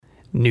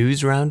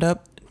News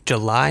Roundup,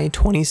 July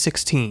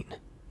 2016.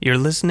 You're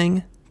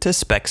listening to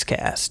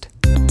SpexCast.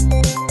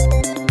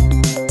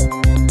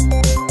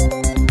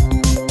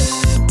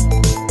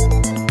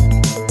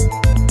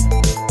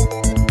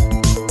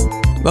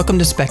 Welcome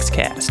to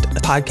SpexCast, a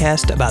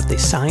podcast about the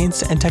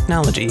science and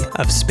technology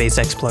of space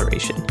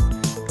exploration.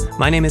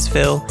 My name is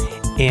Phil,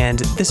 and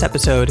this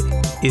episode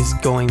is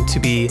going to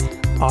be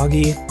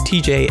Augie,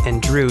 TJ,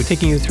 and Drew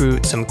taking you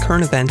through some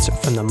current events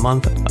from the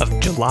month of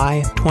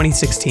July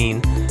 2016,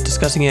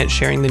 discussing it,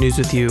 sharing the news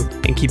with you,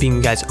 and keeping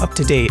you guys up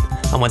to date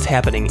on what's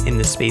happening in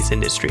the space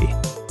industry.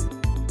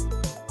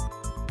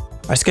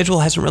 Our schedule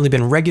hasn't really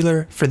been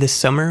regular for this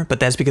summer, but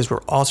that's because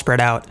we're all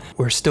spread out.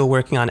 We're still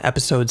working on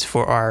episodes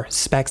for our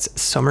Specs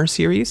Summer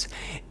Series,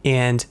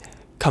 and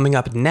coming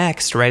up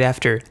next, right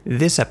after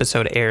this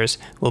episode airs,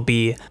 will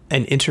be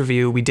an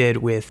interview we did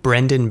with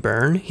Brendan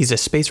Byrne. He's a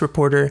space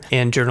reporter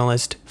and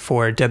journalist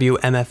for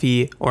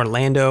WMFE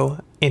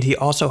Orlando, and he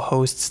also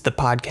hosts the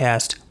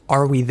podcast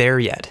Are We There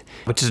Yet?,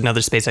 which is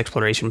another space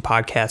exploration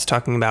podcast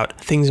talking about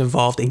things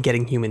involved in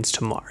getting humans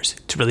to Mars.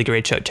 It's a really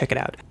great show. Check it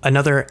out.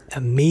 Another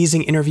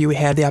amazing interview, we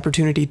had the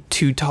opportunity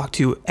to talk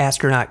to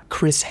astronaut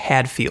Chris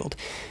Hadfield.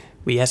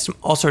 We asked him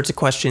all sorts of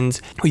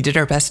questions. We did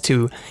our best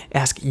to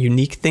ask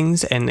unique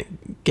things and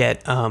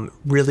get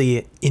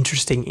really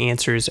interesting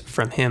answers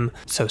from him.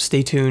 So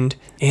stay tuned.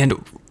 And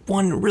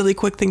one really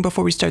quick thing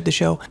before we start the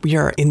show, we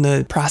are in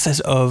the process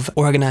of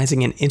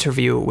organizing an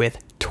interview with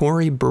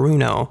Tory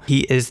Bruno.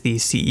 He is the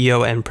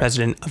CEO and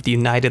president of the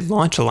United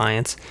Launch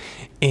Alliance,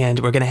 and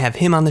we're going to have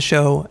him on the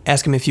show,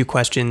 ask him a few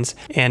questions,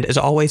 and as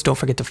always, don't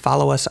forget to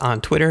follow us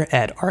on Twitter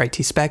at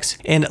RITSpecs,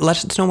 and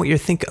let us know what you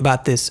think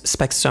about this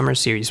Specs Summer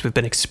Series. We've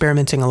been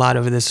experimenting a lot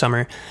over this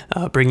summer,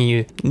 bringing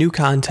you new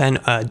content,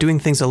 doing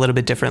things a little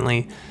bit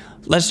differently.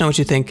 Let us know what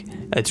you think.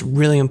 It's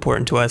really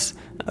important to us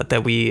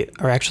that we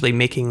are actually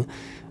making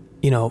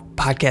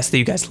podcasts that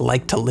you guys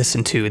like to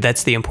listen to.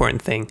 That's the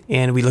important thing,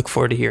 and we look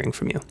forward to hearing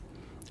from you.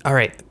 All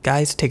right,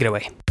 guys, take it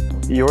away.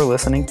 You're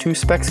listening to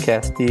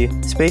SpexCast,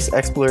 the space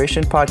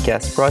exploration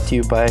podcast brought to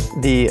you by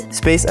the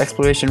Space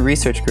Exploration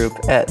Research Group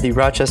at the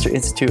Rochester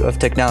Institute of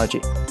Technology.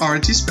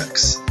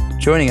 RITSpecs.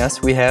 Joining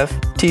us, we have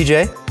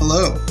TJ.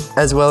 Hello.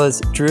 As well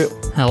as Drew.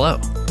 Hello.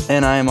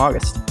 And I am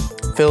August.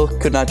 Phil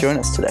could not join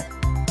us today.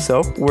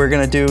 So we're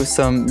going to do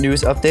some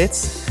news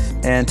updates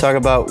and talk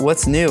about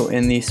what's new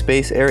in the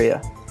space area.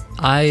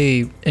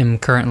 I am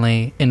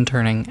currently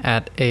interning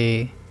at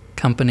a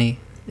company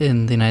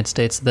in the United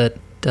States that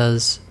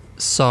does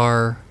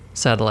SAR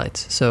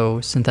satellites, so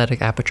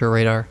synthetic aperture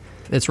radar.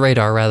 It's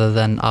radar rather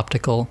than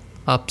optical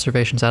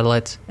observation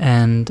satellites.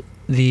 And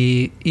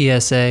the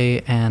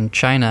ESA and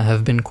China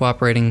have been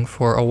cooperating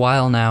for a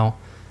while now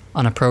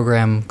on a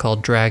program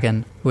called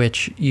Dragon,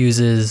 which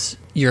uses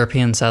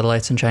European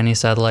satellites and Chinese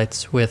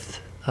satellites with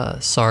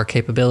SAR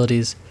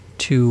capabilities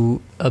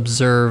to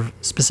observe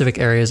specific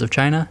areas of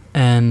China,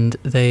 and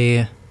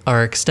they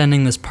are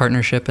extending this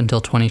partnership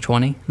until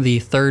 2020. The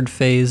third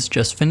phase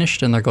just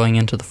finished, and they're going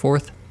into the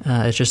fourth.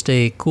 It's just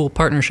a cool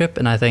partnership,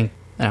 and I think,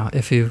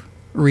 if you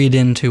read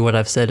into what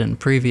I've said in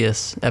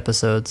previous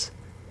episodes,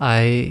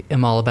 I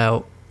am all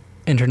about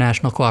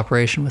international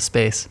cooperation with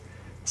space.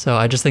 So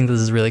I just think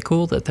this is really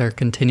cool that they're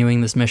continuing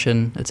this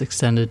mission. It's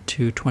extended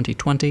to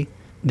 2020.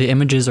 The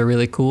images are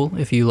really cool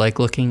if you like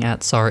looking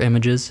at SAR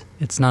images.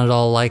 It's not at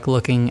all like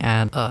looking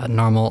at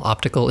normal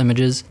optical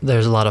images.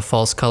 There's a lot of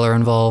false color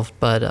involved,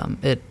 but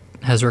it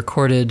has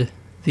recorded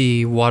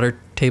the water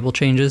table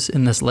changes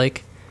in this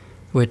lake,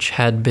 which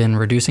had been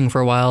reducing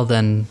for a while.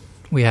 Then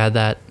we had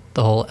the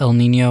whole El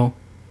Nino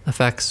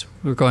effects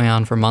were going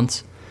on for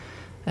months,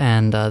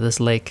 and this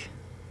lake,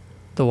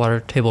 the water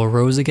table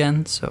rose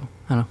again. So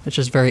I don't know, it's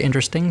just very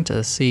interesting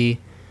to see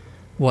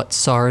what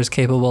SAR is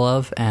capable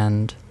of,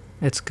 and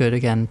it's good,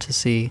 again, to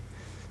see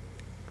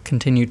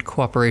continued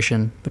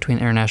cooperation between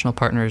international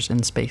partners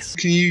in space.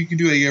 Can you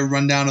do a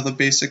rundown of the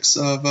basics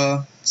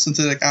of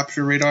synthetic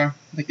aperture radar,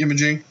 like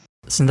imaging?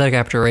 Synthetic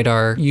aperture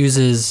radar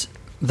uses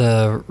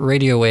the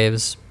radio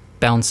waves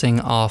bouncing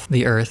off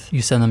the Earth.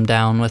 You send them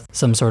down with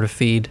some sort of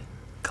feed,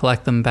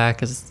 collect them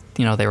back as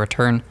they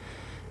return,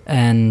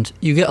 and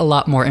you get a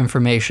lot more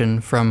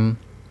information from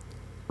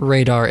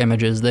radar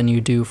images than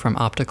you do from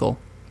optical.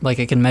 Like,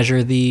 it can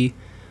measure the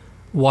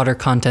water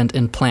content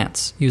in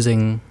plants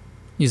using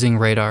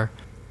radar.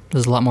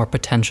 There's a lot more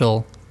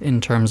potential in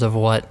terms of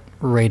what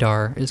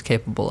radar is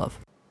capable of.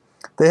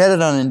 They had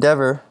it on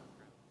Endeavour.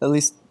 At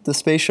least the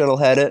space shuttle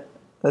had it.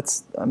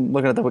 I'm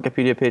looking at the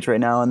Wikipedia page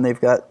right now, and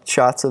they've got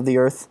shots of the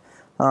Earth,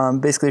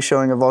 basically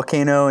showing a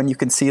volcano, and you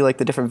can see the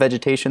different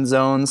vegetation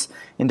zones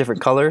in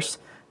different colors,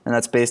 and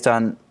that's based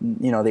on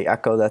the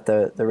echo that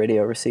the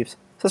radio receives. So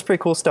that's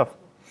pretty cool stuff.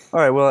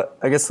 All right, well,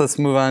 I guess let's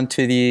move on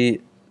to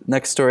the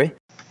next story.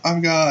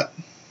 I've got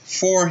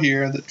 4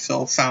 here that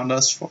Phil found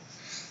us for.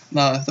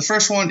 The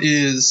first one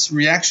is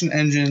Reaction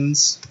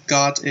Engines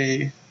got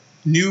a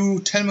new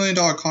 $10 million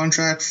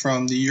contract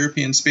from the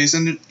European Space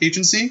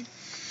Agency.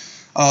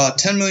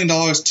 $10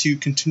 million to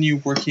continue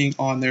working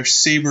on their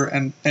Sabre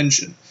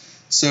engine.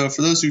 So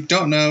for those who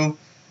don't know,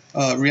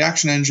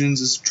 Reaction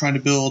Engines is trying to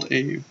build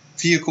a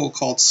vehicle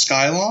called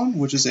Skylon,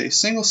 which is a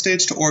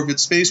single-stage to orbit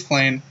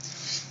spaceplane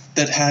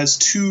that has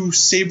 2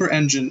 Sabre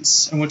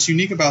engines. And what's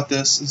unique about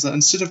this is that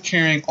instead of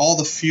carrying all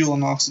the fuel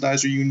and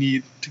oxidizer you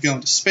need to go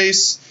into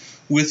space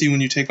with you when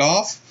you take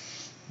off,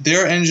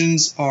 their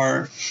engines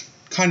are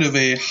kind of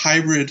a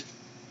hybrid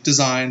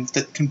design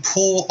that can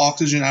pull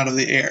oxygen out of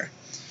the air.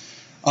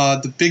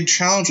 The big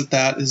challenge with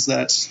that is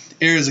that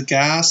air is a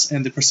gas,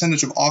 and the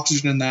percentage of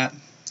oxygen in that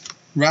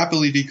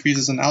rapidly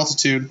decreases in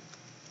altitude,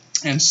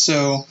 and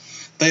so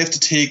they have to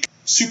take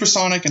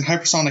supersonic and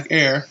hypersonic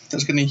air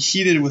that's getting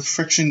heated with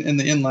friction in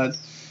the inlet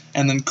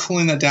and then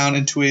cooling that down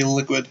into a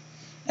liquid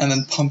and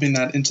then pumping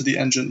that into the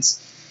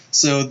engines.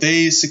 So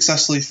they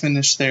successfully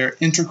finished their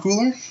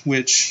intercooler,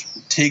 which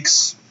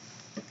takes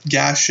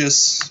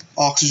gaseous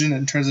oxygen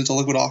and turns into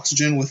liquid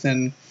oxygen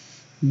within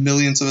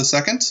millionths of a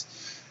second,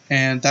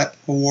 and that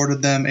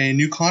awarded them a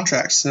new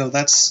contract. So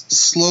that's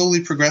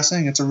slowly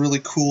progressing. It's a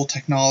really cool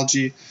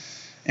technology,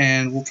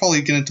 and we'll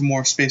probably get into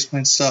more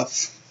spaceplane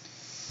stuff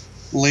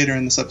later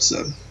in this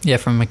episode. Yeah,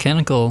 from a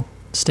mechanical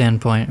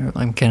standpoint, or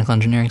like mechanical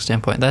engineering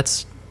standpoint,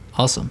 that's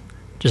awesome.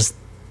 Just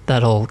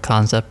that whole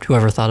concept,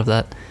 whoever thought of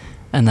that,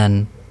 and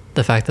then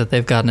the fact that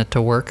they've gotten it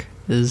to work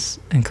is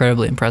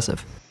incredibly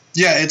impressive.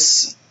 Yeah,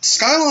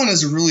 Skylon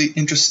is a really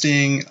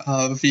interesting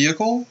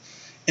vehicle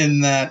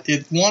in that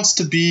it wants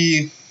to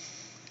be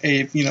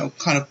a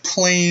kind of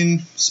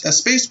plane, a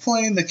space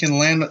plane that can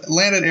land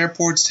at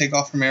airports, take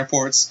off from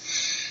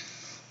airports.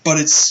 But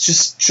it's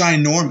just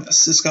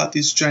ginormous. It's got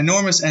these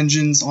ginormous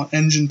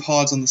engine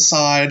pods on the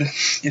side.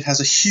 It has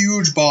a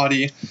huge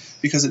body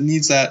because it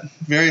needs that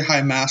very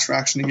high mass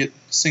fraction to get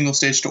single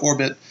stage to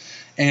orbit.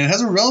 And it has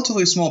a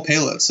relatively small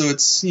payload. So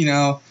it's,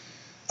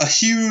 a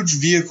huge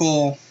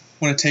vehicle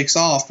when it takes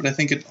off, but I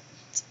think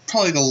it's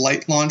probably like a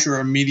light launcher or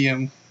a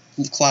medium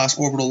class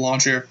orbital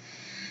launcher.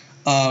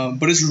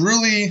 But it's a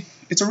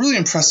really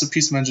impressive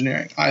piece of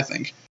engineering, I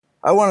think.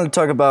 I wanted to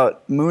talk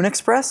about Moon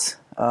Express.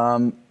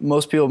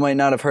 Most people might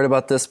not have heard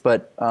about this,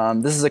 but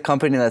this is a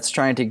company that's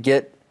trying to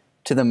get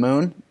to the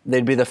moon.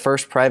 They'd be the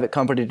first private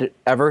company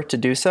ever to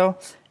do so.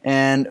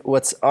 And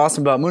what's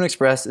awesome about Moon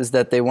Express is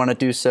that they want to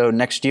do so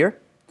next year.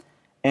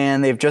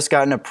 And they've just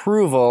gotten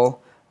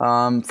approval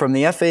from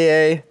the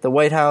FAA, the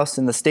White House,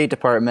 and the State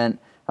Department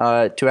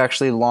to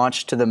actually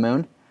launch to the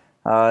moon.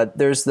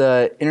 There's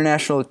the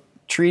international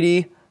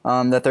treaty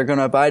that they're going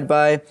to abide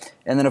by.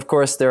 And then, of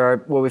course, there are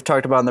what we've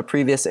talked about in the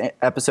previous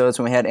episodes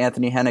when we had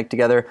Anthony Hennig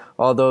together,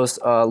 all those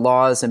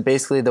laws and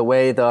basically the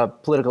way the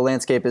political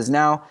landscape is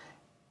now.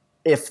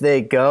 If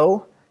they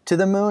go to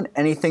the moon,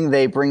 anything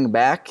they bring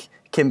back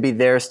can be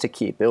theirs to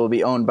keep. It will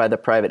be owned by the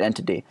private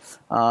entity.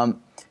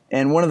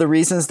 And one of the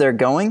reasons they're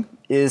going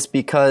is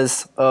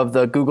because of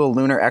the Google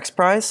Lunar X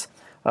Prize,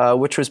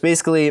 which was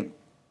basically,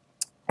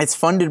 it's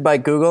funded by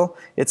Google.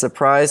 It's a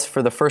prize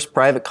for the first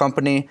private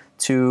company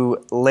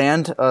to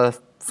land a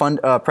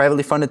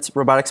privately funded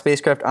robotic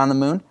spacecraft on the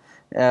moon,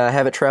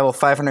 have it travel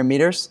 500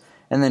 meters,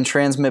 and then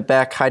transmit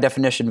back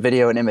high-definition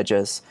video and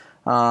images.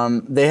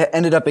 They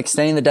ended up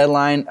extending the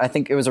deadline. I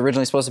think it was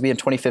originally supposed to be in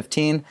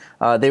 2015.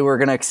 They were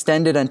going to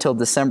extend it until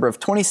December of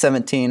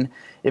 2017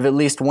 if at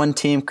least one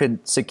team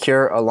could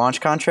secure a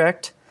launch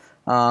contract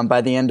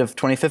by the end of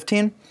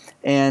 2015.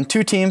 And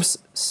 2 teams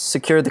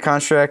secured the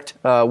contract.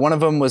 One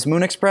of them was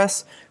Moon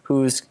Express,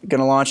 who's going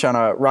to launch on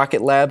a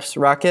Rocket Labs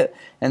rocket,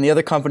 and the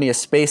other company is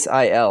Space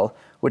IL,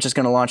 which is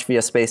going to launch via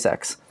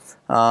SpaceX.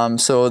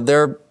 So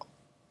they're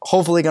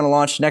hopefully going to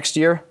launch next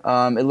year.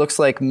 It looks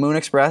like Moon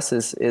Express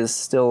is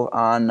still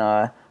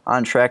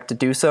on track to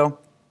do so.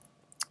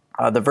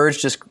 The Verge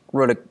just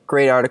wrote a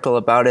great article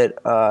about it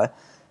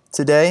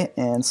today,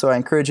 and so I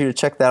encourage you to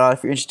check that out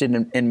if you're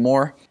interested in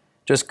more.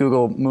 Just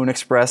Google Moon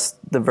Express,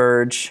 The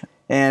Verge.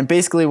 And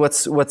basically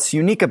what's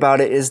unique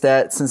about it is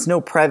that since no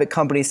private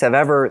companies have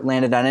ever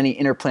landed on any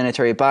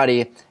interplanetary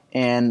body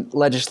and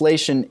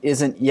legislation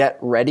isn't yet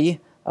ready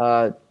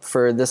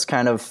for this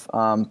kind of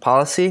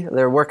policy,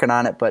 they're working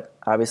on it, but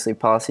obviously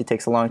policy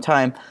takes a long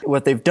time.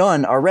 What they've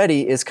done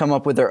already is come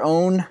up with their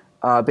own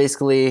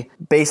basically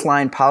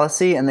baseline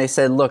policy, and they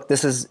said, look,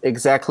 this is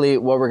exactly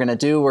what we're going to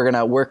do. We're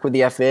going to work with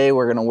the FAA.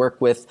 We're going to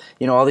work with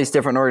all these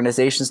different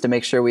organizations to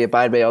make sure we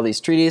abide by all these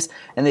treaties,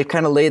 and they've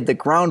kind of laid the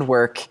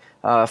groundwork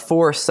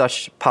for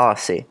such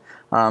policy,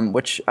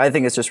 which I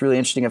think is just really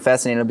interesting and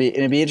fascinating.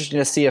 It'll be interesting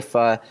to see if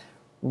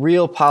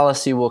real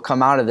policy will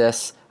come out of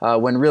this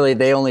when really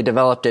they only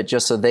developed it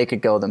just so they could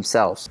go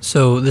themselves.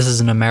 So this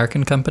is an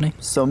American company?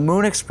 So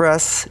Moon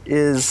Express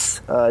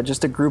is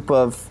just a group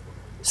of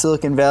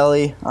Silicon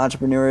Valley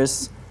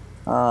entrepreneurs.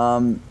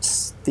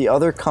 The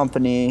other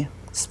company,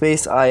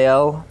 Space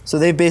IL, so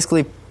they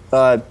basically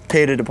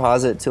paid a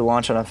deposit to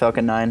launch on a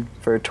Falcon 9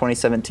 for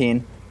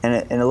 2017,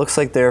 and it looks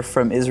like they're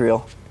from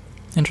Israel.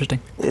 Interesting.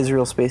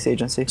 Israel Space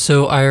Agency.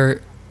 So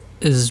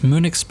is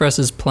Moon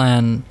Express's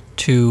plan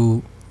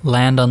to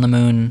land on the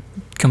moon,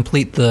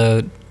 complete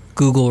the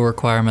Google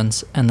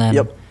requirements, and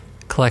then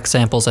collect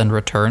samples and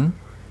return?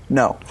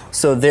 No.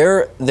 So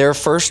their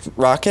first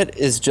rocket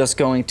is just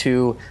going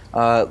to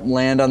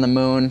land on the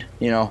moon,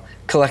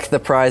 collect the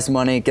prize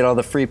money, get all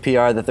the free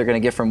PR that they're going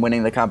to get from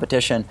winning the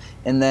competition,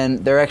 and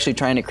then they're actually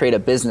trying to create a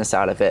business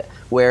out of it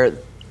where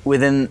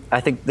within, I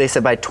think they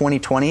said by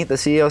 2020, the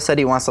CEO said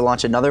he wants to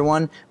launch another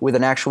one with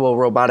an actual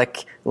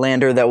robotic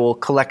lander that will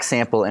collect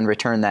sample and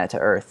return that to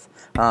Earth.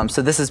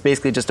 So this is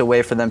basically just a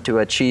way for them to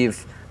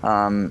achieve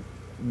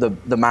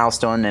the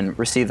milestone and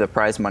receive the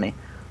prize money.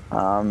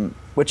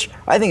 Which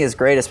I think is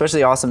great,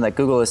 especially awesome that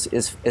Google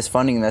is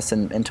funding this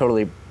and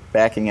totally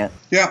backing it.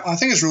 Yeah, I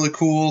think it's really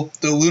cool.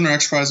 The Lunar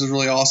X Prize is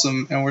really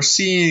awesome, and we're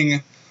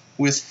seeing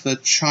with the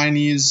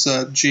Chinese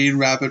Jade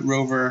Rabbit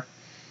rover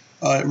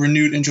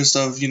renewed interest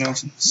of,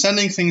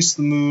 sending things to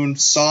the moon,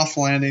 soft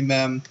landing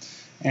them,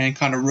 and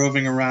kind of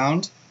roving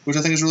around, which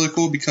I think is really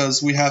cool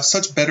because we have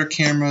such better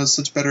cameras,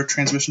 such better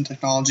transmission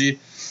technology.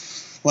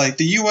 Like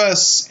the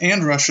US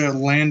and Russia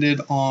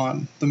landed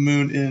on the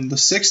moon in the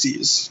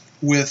 60s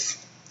with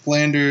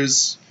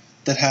landers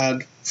that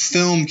had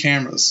film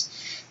cameras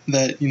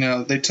that,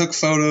 they took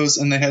photos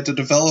and they had to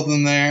develop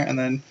them there and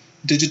then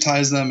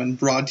digitize them and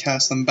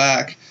broadcast them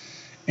back.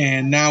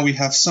 And now we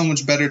have so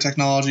much better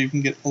technology. We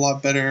can get a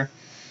lot better,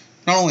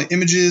 not only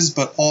images,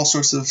 but all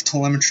sorts of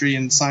telemetry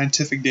and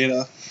scientific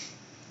data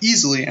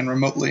easily and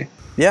remotely.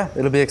 Yeah,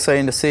 it'll be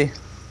exciting to see.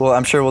 Well,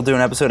 I'm sure we'll do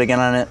an episode again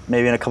on it,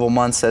 maybe in a couple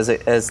months as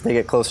they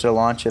get closer to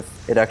launch,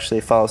 if it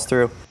actually follows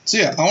through. So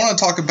yeah, I want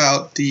to talk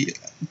about the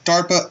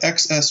DARPA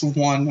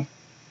XS-1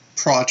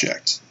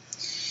 project.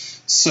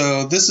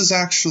 So this is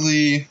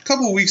actually a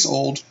couple of weeks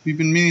old. We've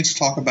been meaning to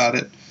talk about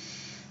it,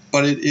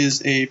 but it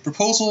is a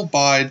proposal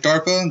by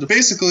DARPA.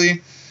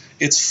 Basically,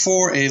 it's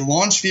for a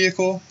launch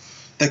vehicle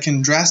that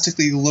can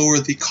drastically lower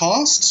the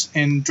cost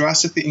and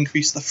drastically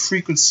increase the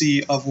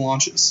frequency of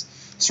launches.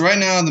 So right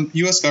now, the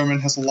U.S.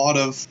 government has a lot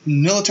of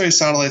military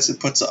satellites it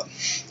puts up.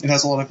 It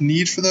has a lot of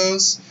need for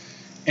those,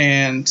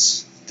 and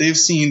they've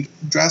seen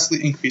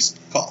drastically increased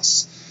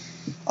costs.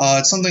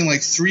 It's something like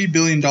 $3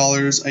 billion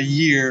a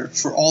year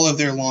for all of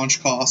their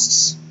launch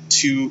costs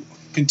to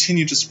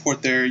continue to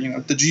support their,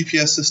 the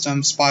GPS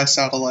system, spy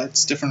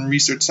satellites, different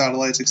research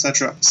satellites,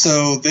 etc.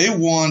 So they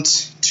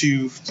want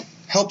to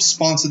help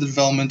sponsor the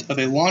development of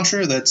a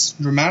launcher that's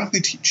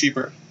dramatically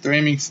cheaper. They're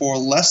aiming for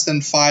less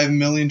than $5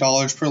 million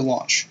per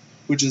launch,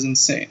 which is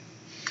insane.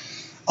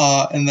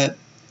 And that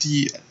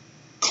the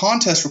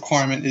contest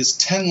requirement is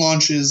 10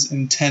 launches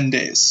in 10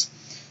 days.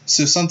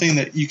 So something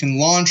that you can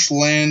launch,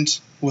 land,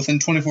 within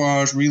 24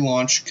 hours,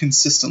 relaunch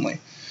consistently.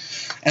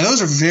 And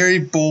those are very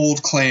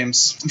bold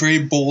claims, very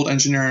bold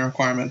engineering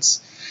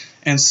requirements.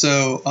 And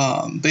so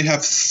they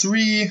have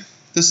three,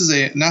 this is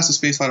a NASA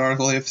Spaceflight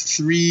article, they have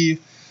three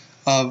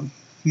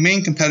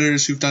main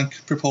competitors who've done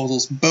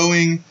proposals.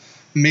 Boeing,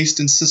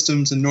 Mason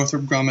Systems, and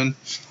Northrop Grumman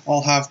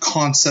all have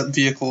concept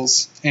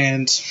vehicles,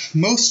 and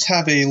most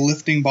have a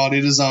lifting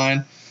body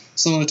design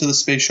similar to the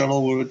space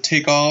shuttle, where it would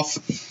take off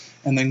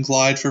and then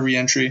glide for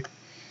re-entry.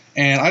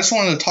 And I just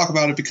wanted to talk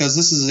about it because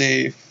this is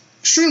a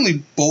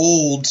extremely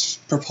bold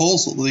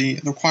proposal, the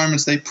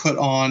requirements they put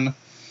on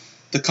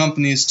the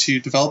companies to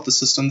develop the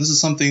system. This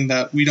is something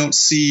that we don't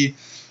see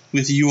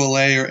with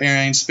ULA or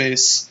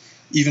Arianespace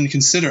even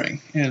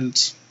considering,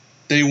 and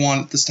they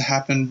want this to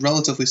happen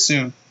relatively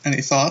soon.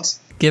 Any thoughts?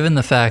 Given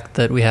the fact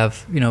that we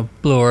have,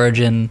 Blue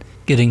Origin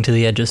getting to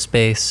the edge of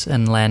space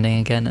and landing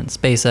again, and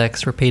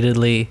SpaceX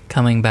repeatedly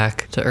coming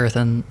back to Earth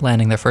and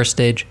landing their first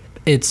stage,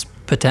 it's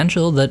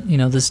potential that,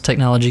 this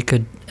technology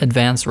could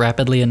advance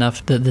rapidly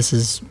enough that this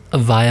is a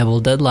viable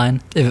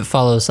deadline. If it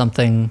follows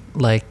something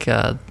like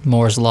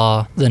Moore's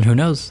Law, then who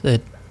knows?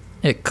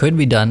 It could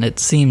be done. It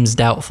seems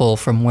doubtful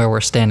from where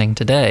we're standing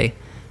today.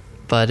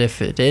 But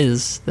if it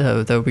is,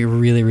 that would be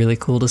really, really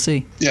cool to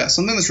see. Yeah,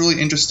 something that's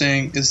really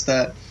interesting is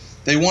that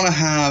they want to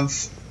have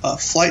a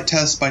flight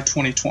test by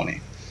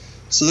 2020.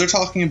 So they're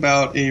talking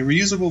about a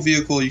reusable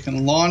vehicle you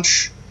can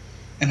launch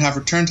and have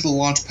returned to the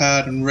launch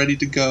pad and ready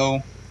to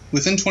go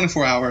within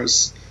 24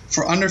 hours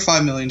for under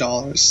 $5 million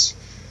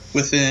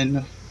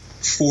within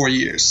 4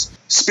 years.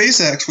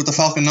 SpaceX with the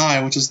Falcon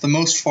 9, which is the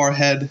most far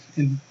ahead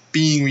in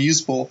being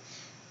reusable,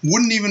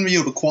 wouldn't even be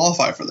able to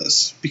qualify for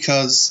this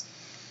because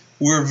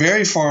we're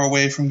very far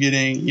away from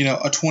getting,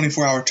 a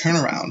 24-hour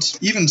turnaround.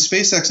 Even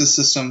SpaceX's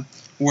system,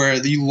 where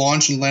you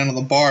launch and land on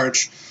the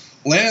barge,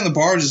 landing on the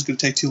barge is going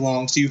to take too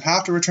long, so you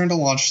have to return to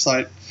launch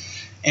site,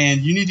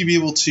 and you need to be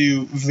able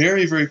to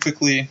very, very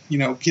quickly,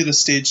 get a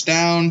stage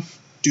down,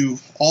 do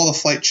all the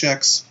flight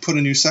checks, put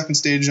a new second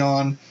stage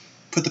on,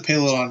 put the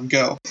payload on, and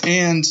go.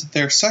 And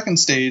their second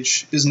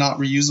stage is not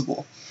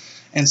reusable.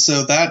 And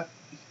so that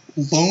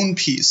lone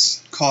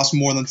piece costs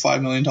more than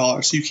 $5 million.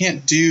 So you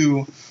can't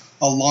do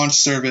a launch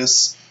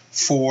service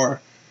for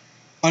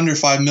under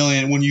 $5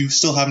 million when you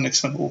still have an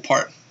expendable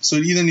part. So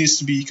it either needs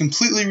to be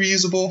completely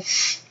reusable,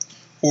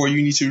 or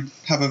you need to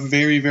have a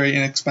very, very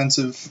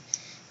inexpensive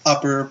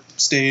upper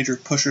stage or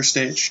pusher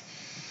stage.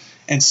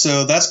 And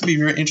so that's going to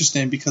be very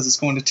interesting because it's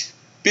going to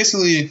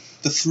basically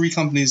the three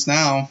companies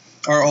now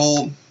are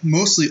all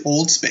mostly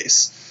old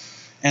space.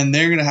 and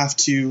they're going to have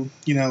to,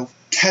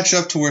 catch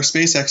up to where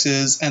SpaceX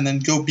is and then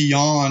go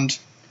beyond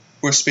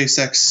where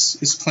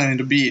SpaceX is planning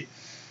to be.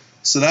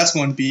 So that's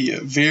going to be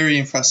very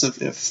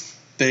impressive if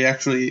they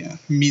actually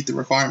meet the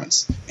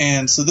requirements.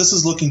 And so this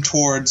is looking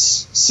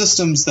towards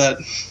systems that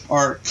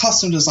are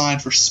custom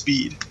designed for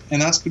speed,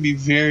 and that's going to be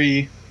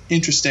very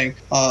interesting.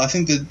 I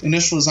think the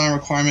initial design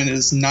requirement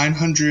is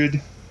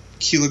 900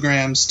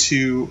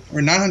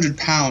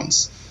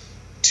 pounds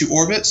to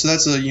orbit, so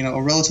that's a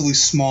relatively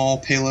small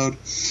payload.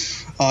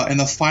 And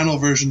the final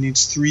version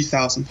needs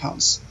 3,000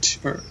 pounds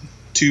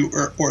to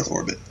Earth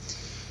orbit.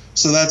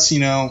 So that's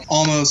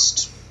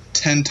almost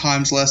 10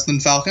 times less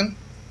than Falcon.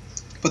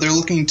 But they're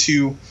looking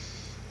to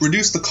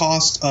reduce the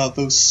cost of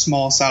those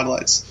small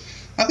satellites.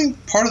 I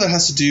think part of that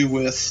has to do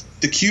with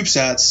the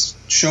CubeSats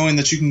showing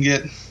that you can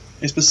get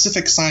a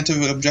specific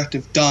scientific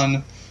objective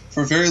done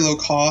for very low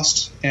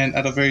cost and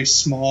at a very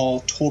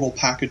small total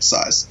package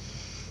size.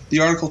 The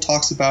article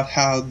talks about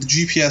how the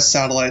GPS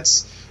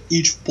satellites,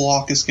 each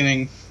block is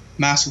getting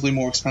massively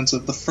more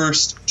expensive. The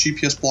first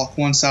GPS Block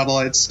 1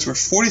 satellites were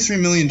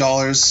 $43 million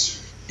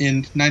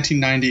in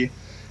 1990,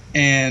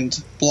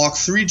 and Block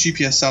 3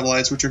 GPS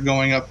satellites, which are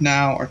going up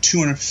now, are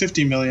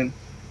 $250 million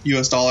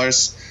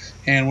US.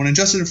 And when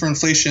adjusted for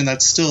inflation,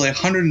 that's still a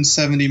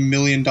 $170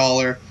 million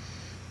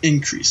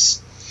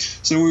increase.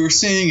 So what we're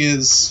seeing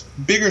is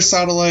bigger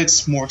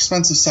satellites, more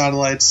expensive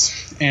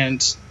satellites,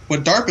 and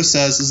what DARPA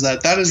says is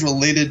that is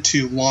related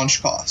to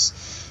launch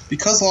costs.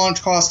 Because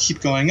launch costs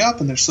keep going up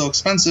and they're so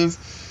expensive,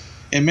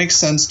 it makes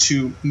sense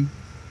to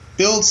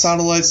build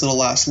satellites that'll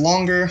last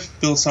longer,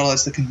 build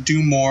satellites that can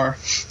do more,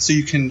 so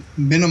you can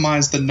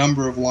minimize the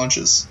number of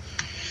launches.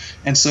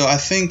 And so I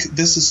think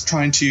this is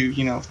trying to,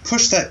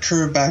 push that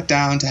curve back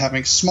down to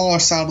having smaller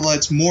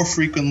satellites more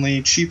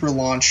frequently, cheaper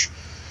launch.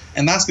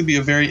 And that's going to be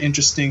a very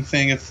interesting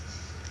thing. If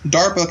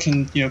DARPA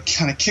can,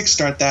 kind of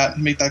kickstart that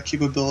and make that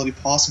capability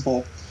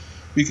possible,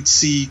 we could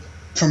see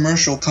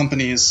commercial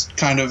companies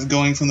kind of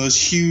going from those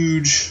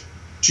huge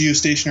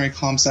geostationary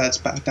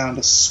comsats back down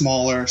to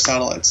smaller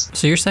satellites.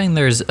 So you're saying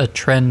there's a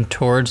trend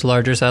towards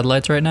larger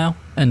satellites right now,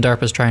 and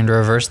DARPA's trying to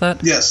reverse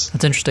that? Yes.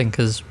 That's interesting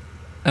because,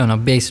 I don't know,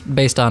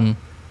 based on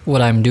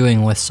what I'm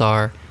doing with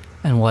SAR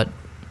and what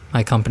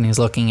my company is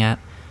looking at,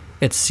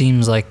 it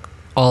seems like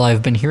all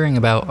I've been hearing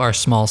about are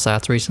small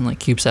sats recently,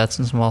 CubeSats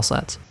and small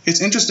sats.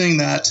 It's interesting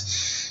that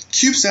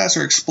CubeSats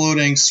are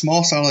exploding,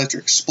 small satellites are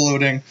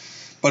exploding,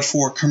 but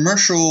for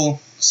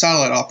commercial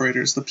satellite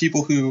operators, the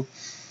people who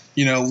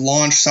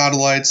launch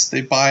satellites,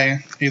 they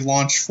buy a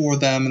launch for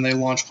them and they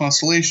launch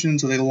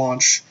constellations or they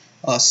launch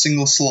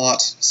single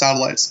slot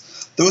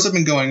satellites. Those have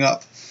been going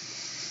up.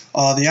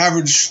 The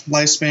average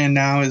lifespan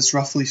now is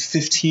roughly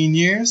 15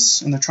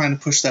 years, and they're trying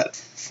to push that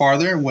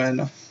farther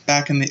when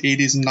back in the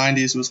 80s and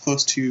 90s it was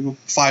close to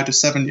 5 to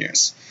 7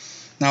 years.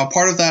 Now,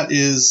 part of that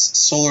is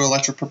solar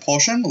electric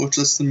propulsion, which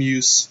lets them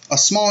use a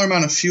smaller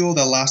amount of fuel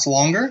that lasts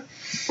longer,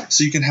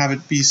 so you can have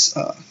it be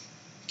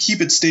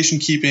keep it station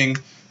keeping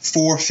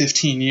for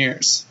 15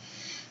 years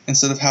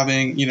instead of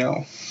having,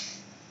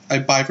 a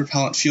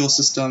bipropellant fuel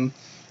system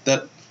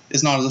that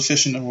is not as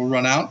efficient and will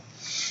run out.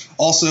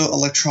 Also,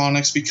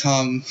 electronics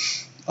become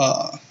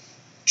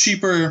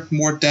cheaper,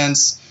 more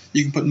dense.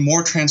 You can put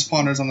more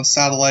transponders on the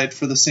satellite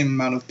for the same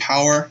amount of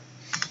power.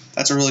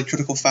 That's a really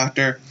critical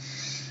factor.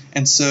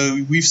 And so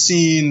we've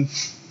seen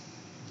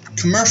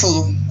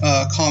commercial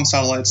comm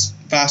satellites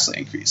vastly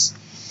increase.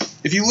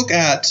 If you look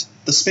at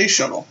the space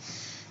shuttle,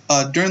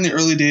 during the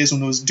early days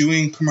when it was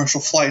doing commercial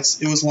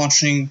flights, it was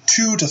launching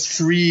 2 to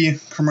 3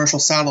 commercial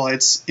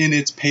satellites in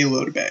its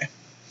payload bay.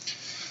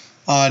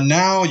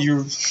 Now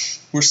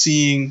we're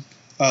seeing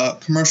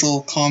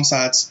commercial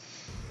ComSats,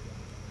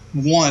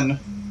 1,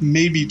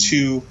 maybe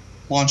 2,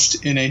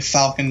 launched in a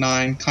Falcon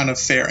 9 kind of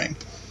fairing.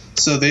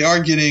 So they are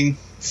getting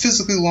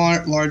physically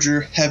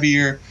larger,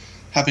 heavier,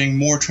 having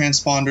more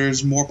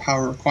transponders, more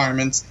power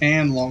requirements,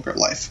 and longer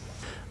life.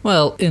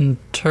 Well, in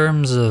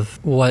terms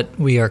of what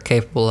we are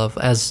capable of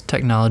as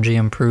technology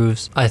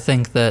improves, I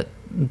think that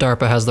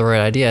DARPA has the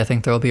right idea. I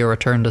think there will be a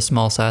return to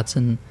small sats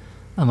and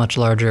a much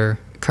larger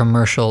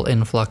commercial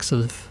influx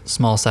of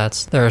small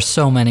sats. There are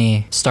so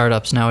many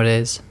startups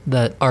nowadays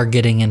that are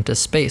getting into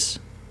space,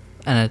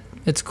 and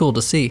it's cool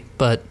to see,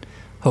 but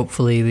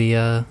hopefully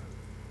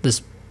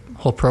this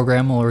whole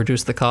program will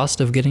reduce the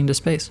cost of getting to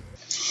space.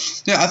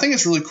 Yeah, I think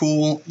it's really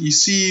cool. You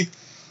see,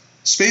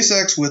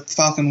 SpaceX with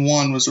Falcon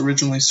 1 was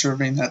originally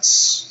serving that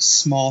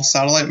small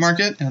satellite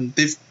market, and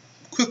they've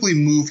quickly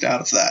moved out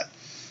of that.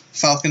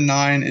 Falcon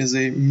 9 is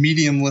a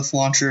medium lift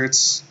launcher.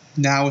 It's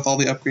now, with all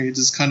the upgrades,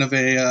 is kind of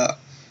a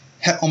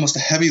almost a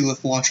heavy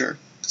lift launcher,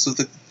 so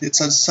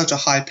it's such a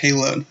high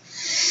payload.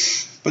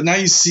 But now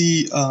you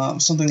see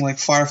something like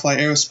Firefly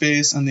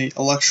Aerospace and the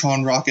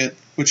Electron rocket,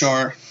 which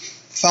are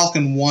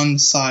Falcon 1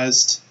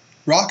 sized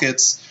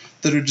rockets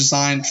that are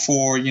designed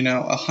for,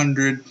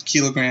 100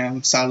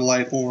 kilogram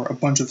satellite or a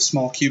bunch of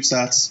small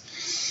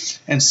CubeSats.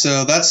 And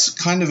so that's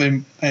kind of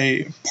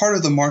a part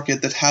of the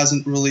market that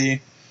hasn't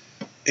really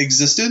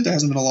existed. There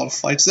hasn't been a lot of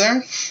flights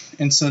there.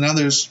 And so now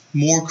there's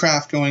more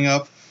craft going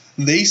up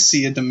they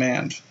see a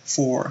demand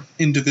for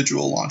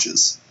individual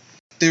launches.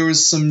 There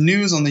was some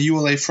news on the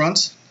ULA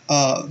front.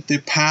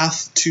 The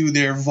path to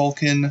their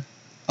Vulcan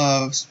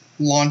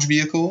launch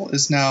vehicle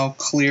is now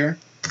clear,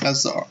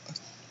 as the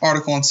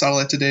article on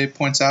Satellite Today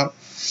points out,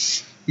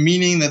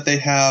 meaning that they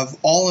have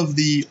all of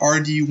the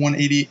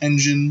RD-180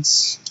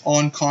 engines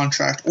on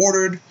contract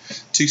ordered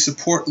to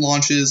support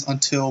launches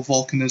until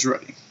Vulcan is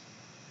ready.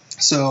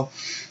 So,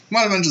 I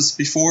might have mentioned this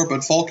before,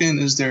 but Vulcan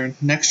is their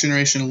next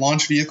generation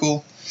launch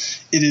vehicle.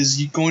 It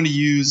is going to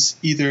use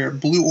either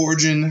Blue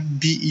Origin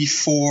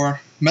BE-4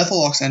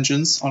 Methalox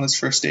engines on its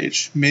first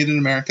stage, made in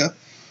America,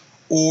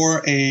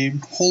 or a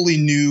wholly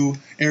new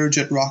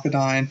Aerojet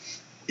Rocketdyne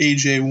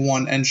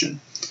AJ-1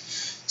 engine.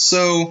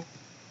 So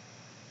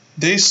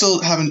they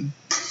still haven't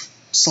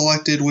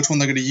selected which one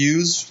they're going to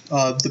use.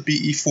 The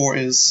BE-4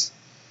 is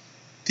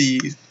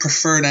the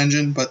preferred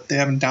engine, but they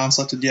haven't down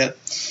selected yet.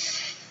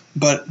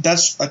 But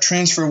that's a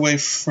transfer away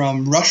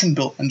from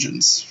Russian-built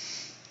engines,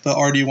 the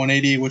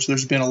RD-180, which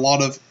there's been a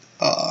lot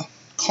of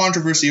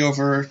controversy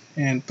over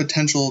and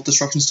potential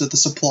disruptions to the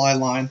supply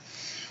line,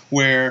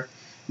 where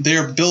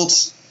they're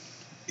built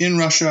in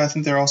Russia. I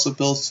think they're also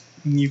built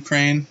in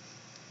Ukraine,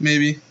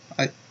 maybe.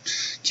 I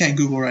can't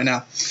Google right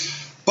now.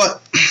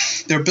 But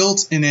they're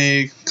built in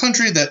a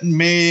country that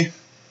may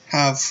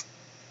have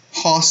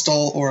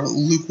hostile or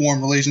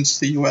lukewarm relations to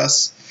the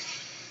U.S.,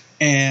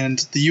 and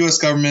the U.S.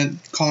 government,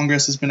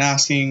 Congress, has been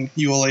asking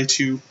ULA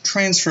to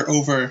transfer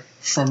over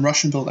from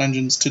Russian-built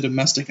engines to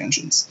domestic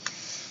engines.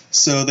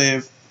 So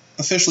they've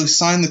officially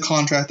signed the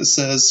contract that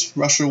says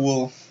Russia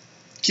will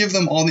give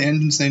them all the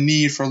engines they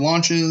need for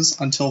launches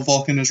until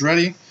Vulcan is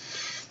ready,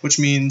 which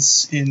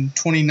means in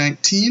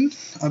 2019,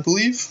 I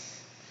believe,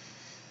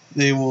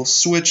 they will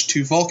switch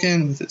to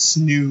Vulcan with its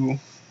new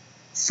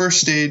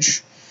first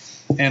stage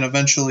and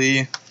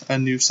eventually a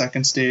new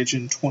second stage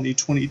in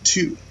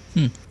 2022.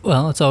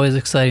 Well, it's always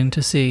exciting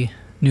to see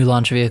new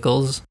launch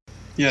vehicles.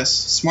 Yes,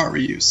 smart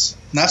reuse.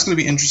 And that's going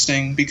to be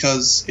interesting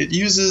because it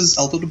uses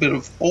a little bit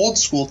of old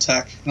school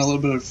tech and a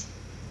little bit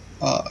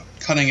of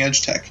cutting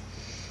edge tech.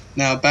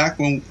 Now, back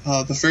when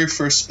the very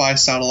first spy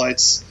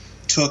satellites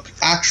took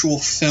actual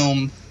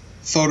film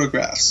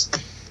photographs,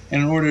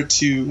 and in order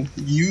to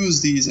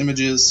use these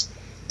images,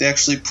 they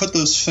actually put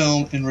those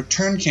film in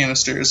return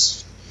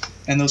canisters,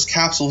 and those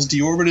capsules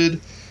deorbited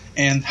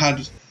and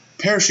had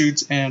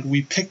parachutes, and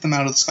we picked them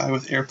out of the sky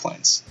with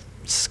airplanes.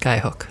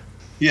 Skyhook.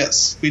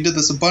 Yes, we did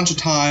this a bunch of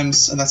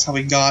times, and that's how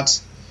we got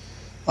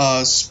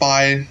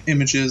spy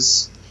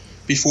images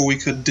before we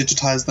could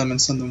digitize them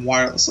and send them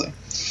wirelessly.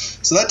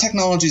 So that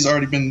technology has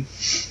already been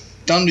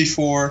done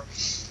before.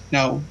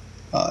 Now,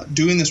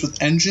 doing this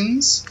with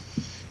engines,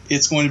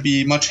 it's going to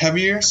be much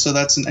heavier, so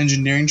that's an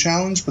engineering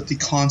challenge, but the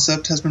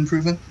concept has been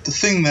proven. The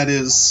thing that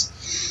is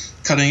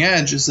cutting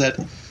edge is that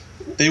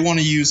they want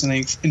to use an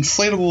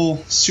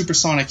inflatable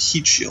supersonic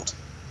heat shield.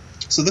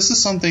 So this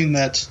is something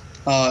that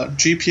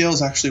JPL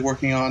is actually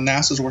working on,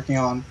 NASA is working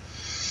on.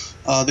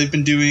 They've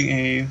been doing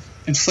a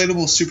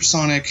inflatable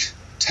supersonic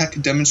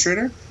tech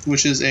demonstrator,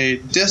 which is a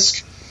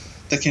disc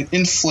that can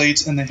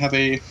inflate, and they have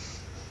a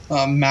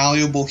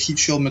malleable heat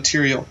shield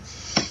material.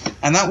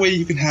 And that way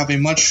you can have a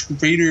much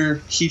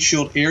greater heat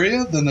shield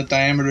area than the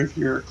diameter of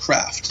your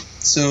craft.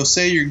 So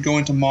say you're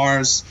going to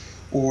Mars,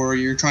 or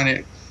you're trying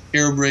to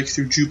aerobrake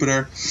through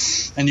Jupiter,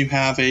 and you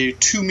have a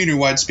 2-meter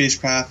wide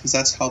spacecraft, because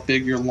that's how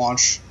big your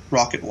launch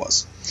rocket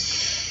was.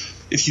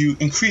 If you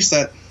increase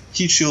that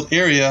heat shield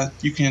area,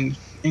 you can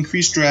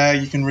increase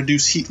drag, you can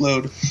reduce heat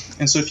load,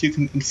 and so if you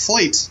can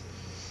inflate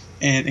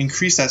and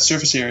increase that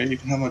surface area, you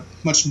can have a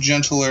much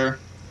gentler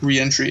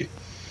re-entry.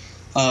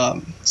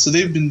 So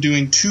they've been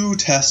doing 2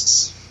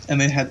 tests, and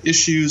they had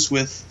issues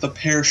with the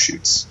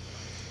parachutes,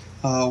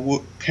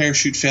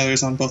 parachute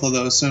failures on both of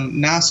those. So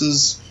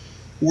NASA's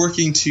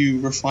working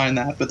to refine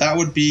that, but that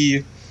would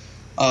be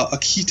a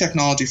key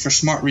technology for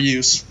smart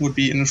reuse, would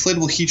be an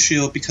inflatable heat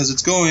shield, because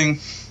it's going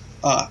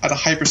at a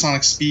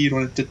hypersonic speed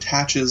when it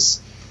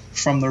detaches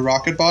from the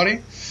rocket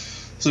body.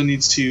 So it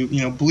needs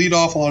to, bleed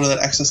off a lot of that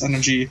excess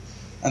energy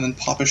and then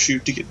pop a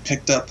chute to get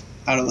picked up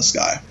out of the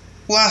sky.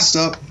 Last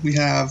up, we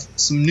have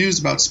some news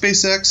about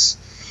SpaceX.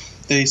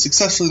 They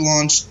successfully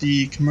launched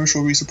the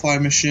Commercial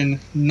Resupply Mission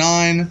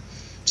 9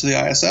 to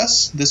the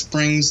ISS. This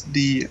brings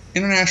the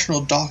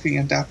International Docking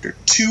Adapter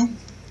 2,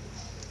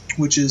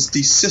 which is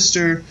the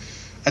sister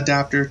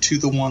adapter to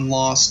the one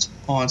lost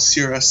on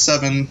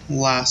CRS-7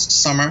 last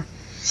summer.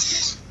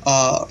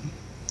 The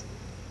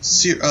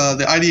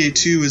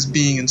IDA-2 is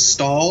being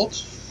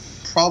installed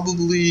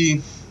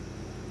probably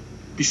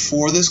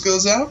before this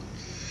goes out.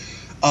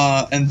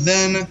 And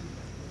then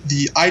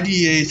the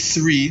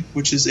IDA-3,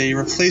 which is a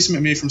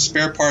replacement made from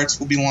spare parts,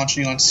 will be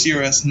launching on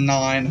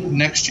CRS-9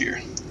 next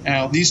year.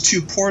 Now, these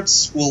 2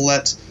 ports will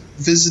let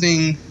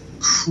visiting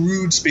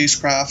crewed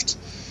spacecraft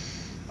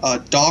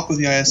dock with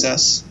the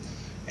ISS,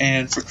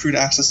 and for crew to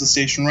access the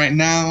station. Right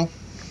now,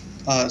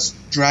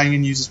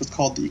 Dragon uses what's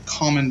called the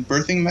Common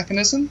Berthing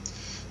Mechanism,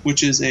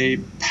 which is a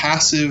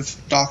passive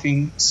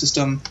docking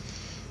system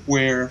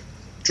where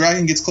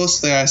Dragon gets close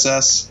to the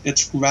ISS,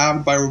 it's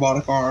grabbed by a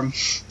robotic arm,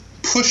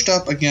 pushed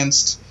up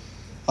against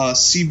a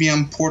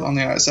CBM port on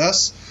the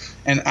ISS,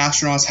 and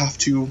astronauts have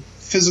to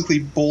physically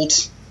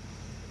bolt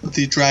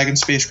the Dragon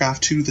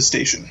spacecraft to the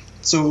station.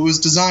 So it was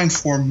designed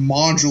for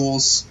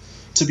modules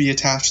to be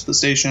attached to the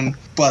station,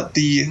 but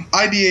the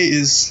IDA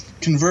is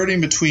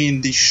converting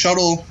between the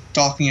shuttle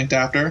docking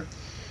adapter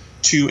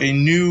to a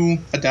new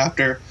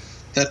adapter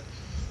that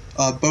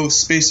both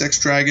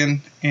SpaceX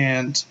Dragon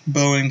and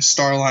Boeing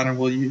Starliner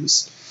will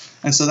use.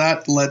 And so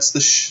that lets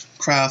the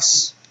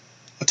crafts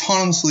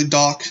autonomously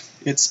dock.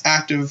 It's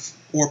active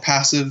or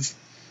passive,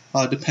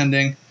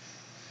 depending,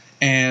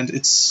 and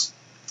it's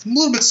a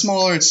little bit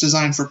smaller. It's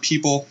designed for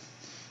people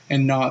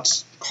and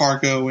not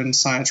cargo and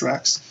science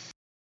racks.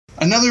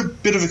 Another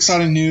bit of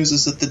exciting news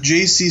is that the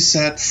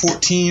JCSat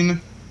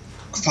 14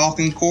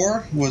 Falcon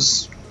core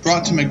was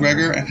brought to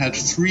McGregor and had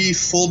 3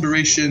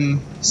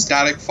 full-duration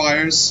static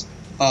fires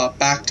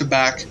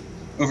back-to-back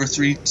over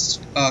 3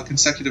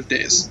 consecutive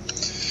days.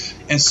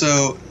 And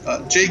so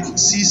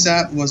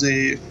JCSat was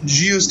a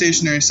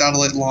geostationary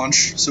satellite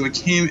launch, so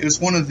it was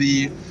one of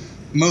the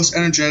most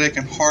energetic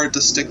and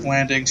hard-to-stick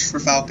landings for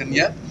Falcon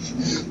yet.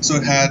 So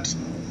it had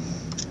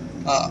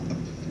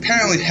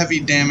apparently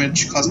heavy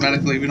damage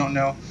cosmetically. We don't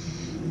know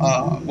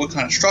what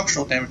kind of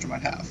structural damage it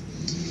might have.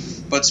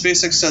 But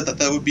SpaceX said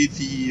that would be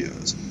the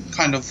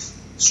kind of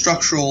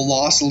structural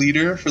loss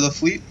leader for the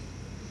fleet.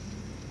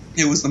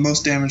 It was the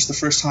most damaged the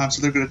first time,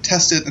 so they're going to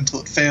test it until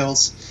it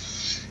fails.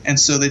 And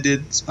so they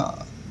did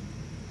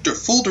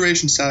full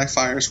duration static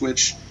fires,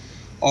 which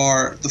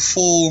are the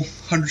full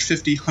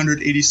 150,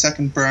 180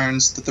 second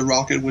burns that the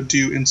rocket would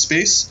do in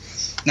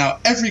space. Now,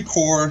 every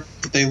core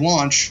that they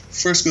launch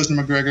first goes to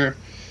McGregor,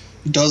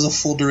 does a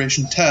full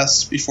duration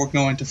test before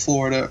going to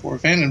Florida or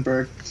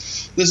Vandenberg.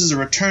 This is a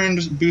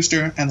returned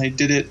booster, and they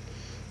did it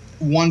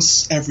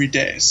once every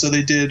day. So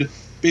they did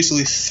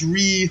basically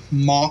 3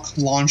 mock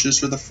launches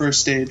for the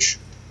first stage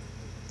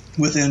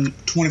within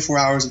 24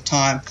 hours of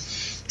time,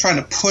 trying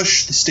to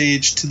push the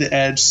stage to the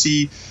edge,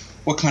 see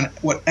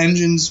what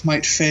engines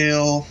might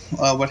fail,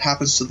 what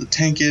happens to the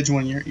tankage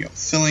when you're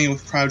filling it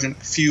with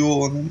cryogenic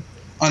fuel and then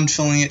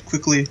unfilling it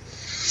quickly.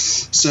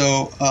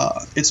 So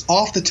it's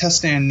off the test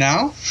stand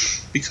now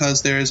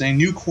because there is a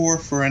new core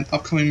for an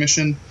upcoming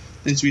mission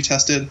that needs to be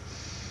tested.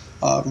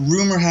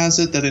 Rumor has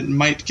it that it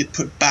might get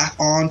put back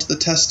onto the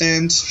test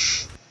stand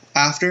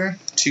after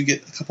to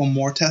get a couple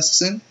more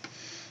tests in.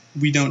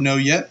 We don't know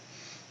yet,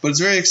 but it's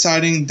very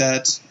exciting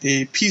that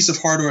a piece of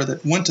hardware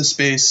that went to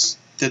space,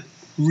 that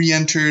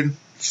re-entered,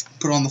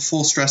 put on the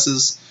full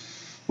stresses,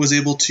 was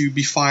able to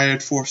be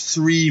fired for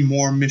 3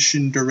 more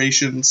mission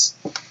durations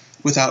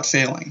without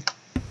failing.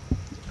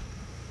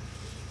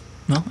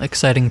 Well,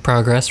 exciting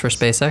progress for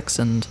SpaceX,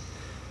 and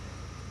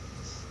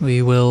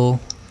we will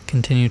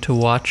continue to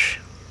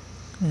watch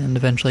and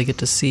eventually get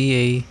to see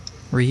a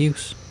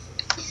reuse.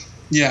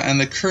 Yeah,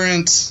 and the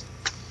current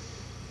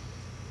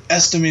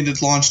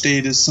estimated launch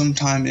date is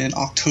sometime in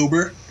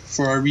October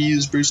for our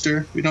reused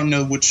booster. We don't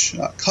know which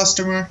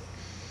customer.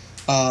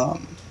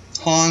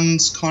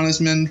 Hans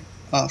Konisman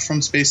from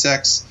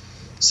SpaceX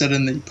said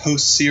in the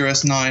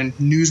post-CRS-9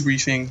 news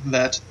briefing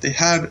that they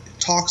had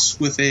talks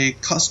with a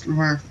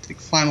customer,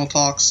 final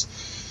talks.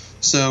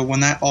 So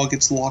when that all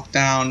gets locked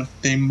down,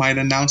 they might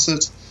announce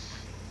it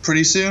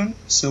pretty soon.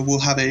 So we'll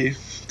have a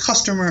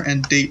customer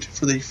and date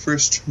for the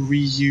first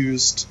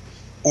reused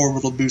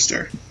orbital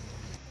booster.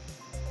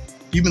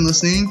 You've been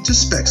listening to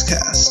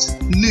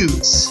SpecsCast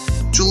News,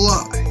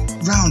 July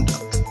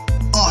Roundup,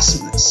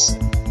 Awesomeness.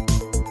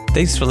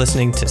 Thanks for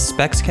listening to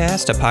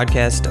SpecsCast, a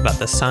podcast about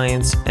the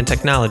science and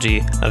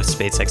technology of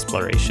space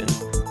exploration.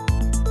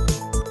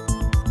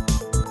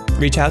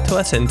 Reach out to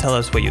us and tell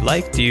us what you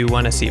like. Do you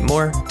want to see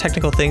more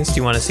technical things? Do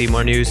you want to see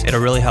more news? It'll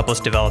really help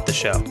us develop the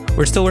show.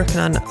 We're still working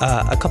on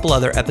a couple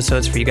other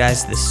episodes for you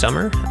guys this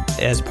summer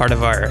as part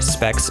of our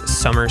Specs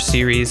Summer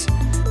series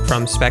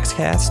from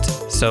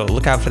SpecsCast. So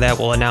look out for that.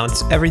 We'll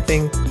announce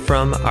everything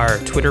from our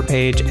Twitter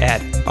page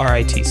at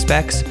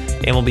RITSpecs,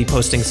 and we'll be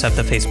posting stuff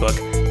to Facebook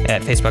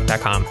at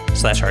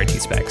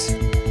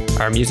facebook.com/RITSpecs.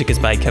 Our music is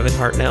by Kevin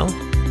Hartnell,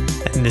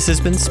 and this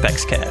has been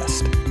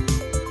SpecsCast.